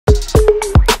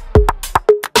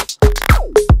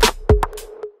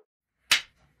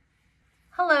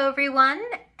everyone,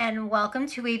 and welcome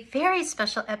to a very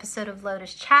special episode of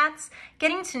Lotus Chats,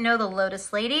 getting to know the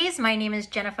Lotus ladies. My name is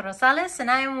Jennifer Rosales,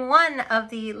 and I am one of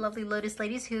the lovely Lotus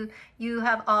ladies who you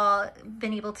have all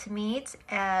been able to meet,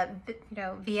 via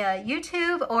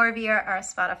YouTube or via our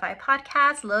Spotify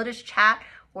podcast, Lotus Chat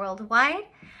Worldwide.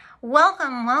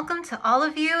 Welcome to all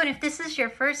of you, and if this is your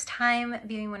first time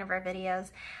viewing one of our videos,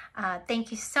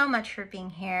 thank you so much for being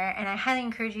here, and I highly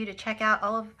encourage you to check out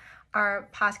all of our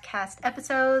podcast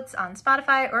episodes on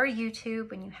Spotify or YouTube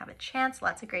when you have a chance.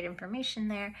 Lots of great information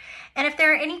there. And if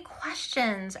there are any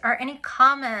questions or any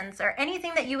comments or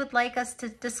anything that you would like us to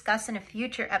discuss in a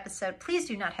future episode, please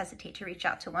do not hesitate to reach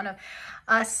out to one of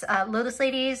us Lotus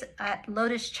ladies at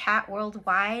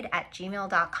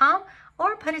lotuschatworldwide@gmail.com,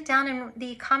 or put it down in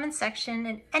the comment section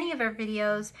in any of our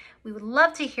videos. We would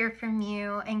love to hear from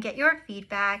you and get your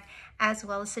feedback as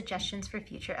well as suggestions for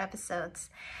future episodes.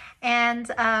 And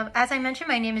as I mentioned,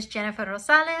 my name is Jennifer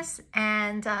Rosales,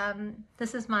 and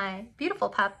this is my beautiful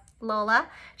pup, Lola.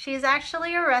 She is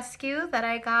actually a rescue that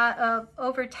I got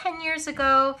over 10 years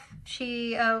ago.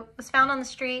 She was found on the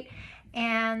street,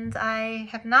 and I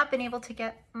have not been able to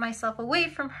get myself away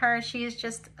from her. She is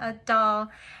just a doll,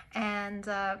 and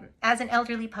as an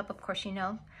elderly pup, of course,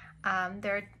 there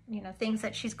are things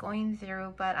that she's going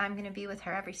through, but I'm going to be with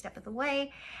her every step of the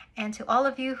way. And to all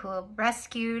of you who have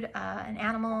rescued an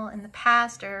animal in the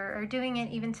past or are doing it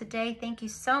even today, thank you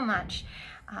so much.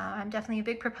 I'm definitely a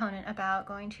big proponent about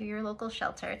going to your local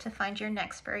shelter to find your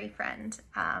next furry friend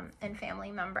and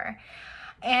family member.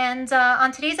 And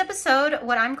on today's episode,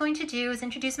 what I'm going to do is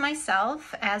introduce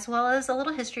myself as well as a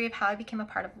little history of how I became a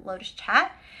part of Lotus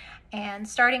Chat. And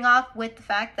starting off with the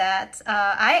fact that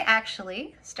I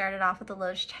actually started off with the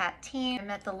Lotus Chat team. I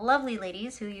met the lovely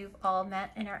ladies who you've all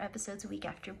met in our episodes week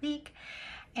after week.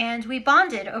 And we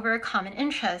bonded over common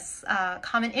interests,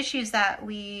 common issues that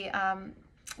we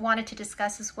wanted to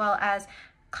discuss, as well as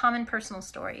common personal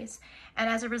stories. And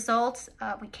as a result,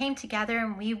 we came together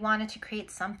and we wanted to create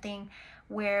something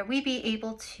where we be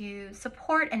able to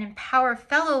support and empower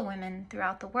fellow women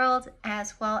throughout the world,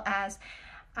 as well as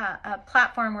a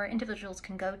platform where individuals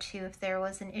can go to if there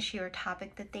was an issue or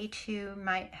topic that they too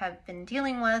might have been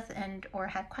dealing with and or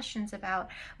had questions about.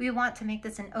 We want to make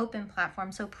this an open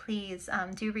platform, so please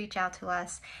do reach out to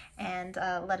us and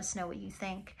let us know what you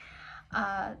think.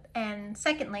 And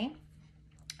secondly,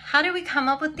 how did we come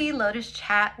up with the Lotus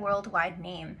Chat Worldwide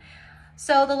name?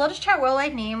 So the Lotus Chat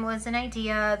Worldwide name was an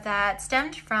idea that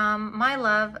stemmed from my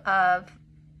love of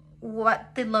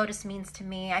what the lotus means to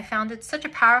me. I found it such a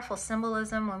powerful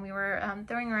symbolism when we were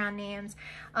throwing around names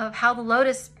of how the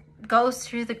lotus goes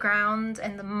through the ground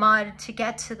and the mud to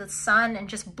get to the sun and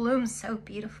just blooms so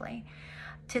beautifully,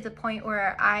 to the point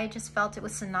where I just felt it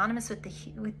was synonymous with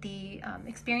the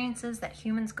experiences that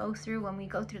humans go through when we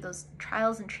go through those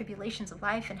trials and tribulations of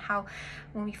life, and how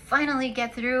when we finally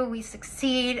get through, we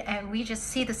succeed and we just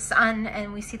see the sun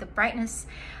and we see the brightness.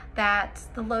 That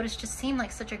the lotus just seemed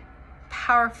like such a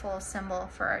powerful symbol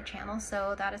for our channel,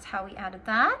 so that is how we added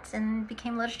that and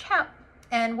became Lotus Chat.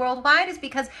 And worldwide is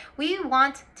because we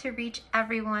want to reach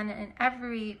everyone in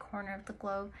every corner of the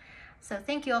globe. So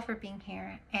thank you all for being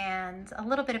here. And a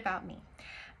little bit about me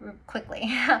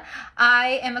quickly.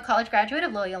 I am a college graduate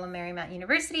of Loyola Marymount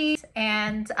University,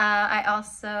 and I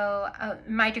also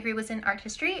my degree was in art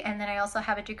history, and then I also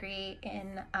have a degree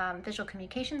in visual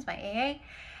communications, my AA.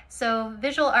 So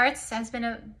visual arts has been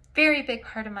a very big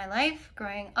part of my life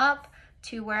growing up,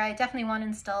 to where I definitely want to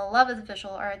instill a love of the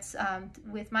visual arts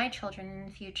with my children in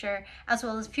the future, as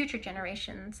well as future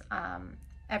generations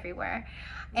everywhere.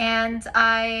 And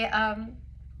I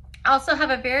also have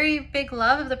a very big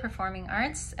love of the performing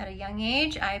arts. At a young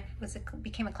age, I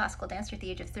became a classical dancer at the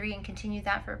age of 3 and continued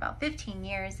that for about 15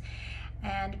 years.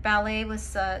 And ballet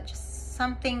was just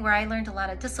something where I learned a lot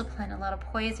of discipline, a lot of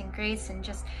poise and grace, and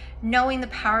just knowing the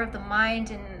power of the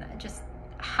mind and just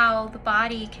how the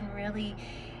body can really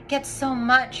get so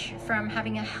much from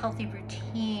having a healthy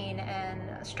routine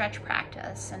and stretch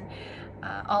practice and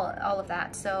all of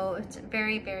that. So it's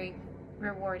very, very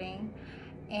rewarding.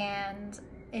 And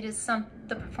it is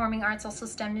the performing arts also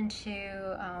stemmed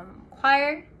into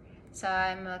choir. So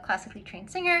I'm a classically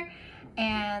trained singer,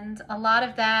 and a lot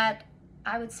of that,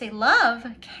 I would say, love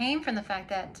came from the fact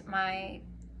that my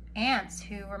aunts,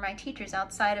 who were my teachers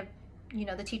outside of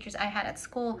the teachers I had at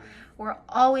school, were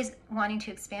always wanting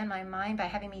to expand my mind by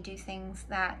having me do things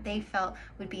that they felt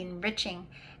would be enriching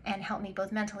and help me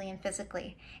both mentally and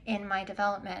physically in my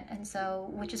development. And so,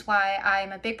 which is why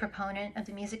I'm a big proponent of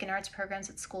the music and arts programs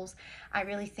at schools. I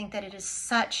really think that it is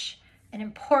such an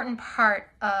important part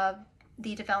of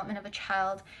the development of a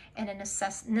child and a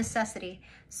necessity.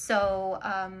 So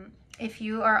if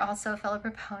you are also a fellow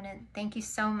proponent, thank you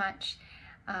so much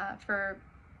for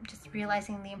just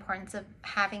realizing the importance of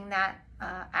having that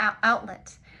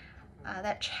outlet,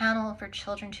 that channel for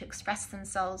children to express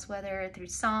themselves, whether through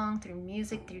song, through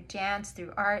music, through dance,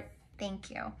 through art. Thank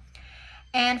you.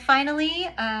 And finally,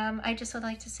 I just would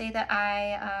like to say that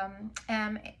I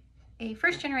am a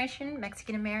first-generation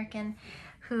Mexican-American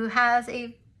who has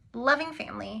a loving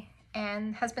family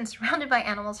and has been surrounded by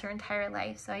animals her entire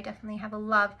life. So I definitely have a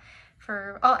love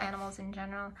for all animals in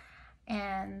general.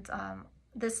 And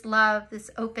this love, this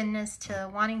openness to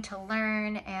wanting to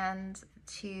learn and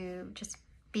to just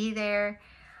be there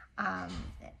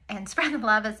and spread the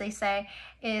love, as they say,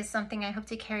 is something I hope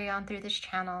to carry on through this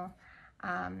channel.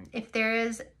 If there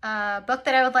is a book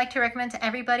that I would like to recommend to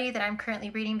everybody that I'm currently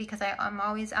reading, because I'm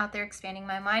always out there expanding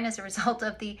my mind as a result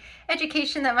of the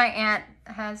education that my aunt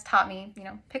has taught me, you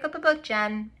know, pick up a book,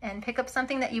 Jen, and pick up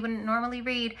something that you wouldn't normally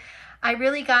read. I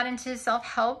really got into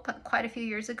self-help quite a few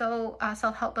years ago,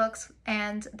 self-help books,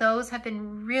 and those have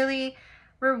been really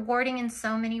rewarding in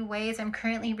so many ways. I'm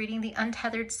currently reading The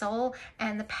Untethered Soul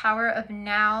and The Power of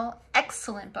Now.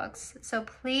 Excellent books. So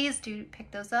please do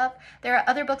pick those up. There are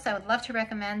other books I would love to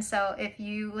recommend. So if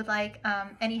you would like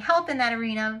any help in that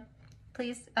arena,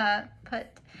 please put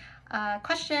a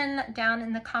question down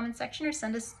in the comment section or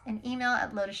send us an email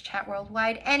at Lotus Chat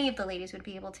Worldwide. Any of the ladies would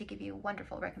be able to give you a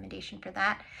wonderful recommendation for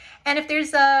that. And if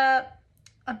there's a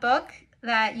book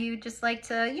that you just like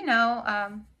to, you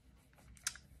know,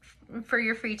 for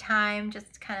your free time,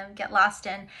 just kind of get lost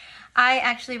in, I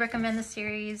actually recommend the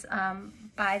series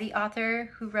by the author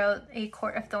who wrote A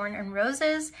Court of Thorn and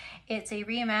Roses. It's a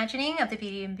reimagining of the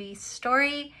Beauty and Beast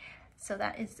story, so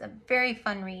that is a very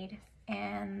fun read.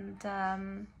 And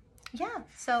yeah,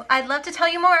 so I'd love to tell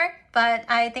you more, but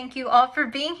I thank you all for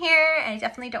being here, and I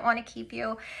definitely don't want to keep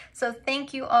you. So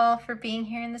thank you all for being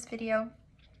here in this video.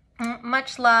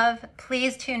 Much love.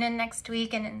 Please tune in next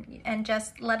week and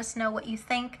just let us know what you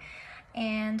think.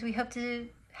 And we hope to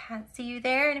see you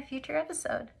there in a future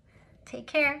episode. Take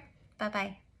care.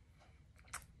 Bye-bye.